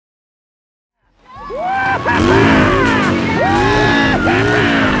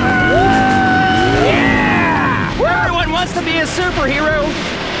superhero?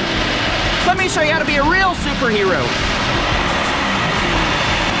 Let me show you how to be a real superhero.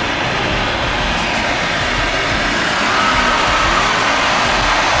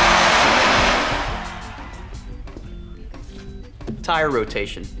 Tire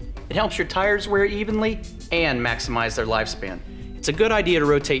rotation. It helps your tires wear evenly and maximize their lifespan. It's a good idea to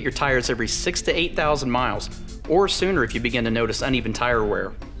rotate your tires every 6,000 to 8,000 miles, or sooner if you begin to notice uneven tire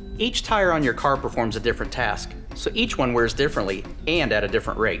wear. Each tire on your car performs a different task, so each one wears differently and at a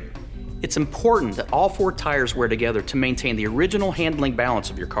different rate. It's important that all 4 tires wear together to maintain the original handling balance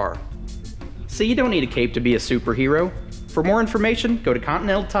of your car. So you don't need a cape to be a superhero. For more information, go to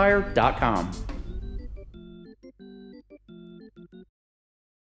continentaltire.com.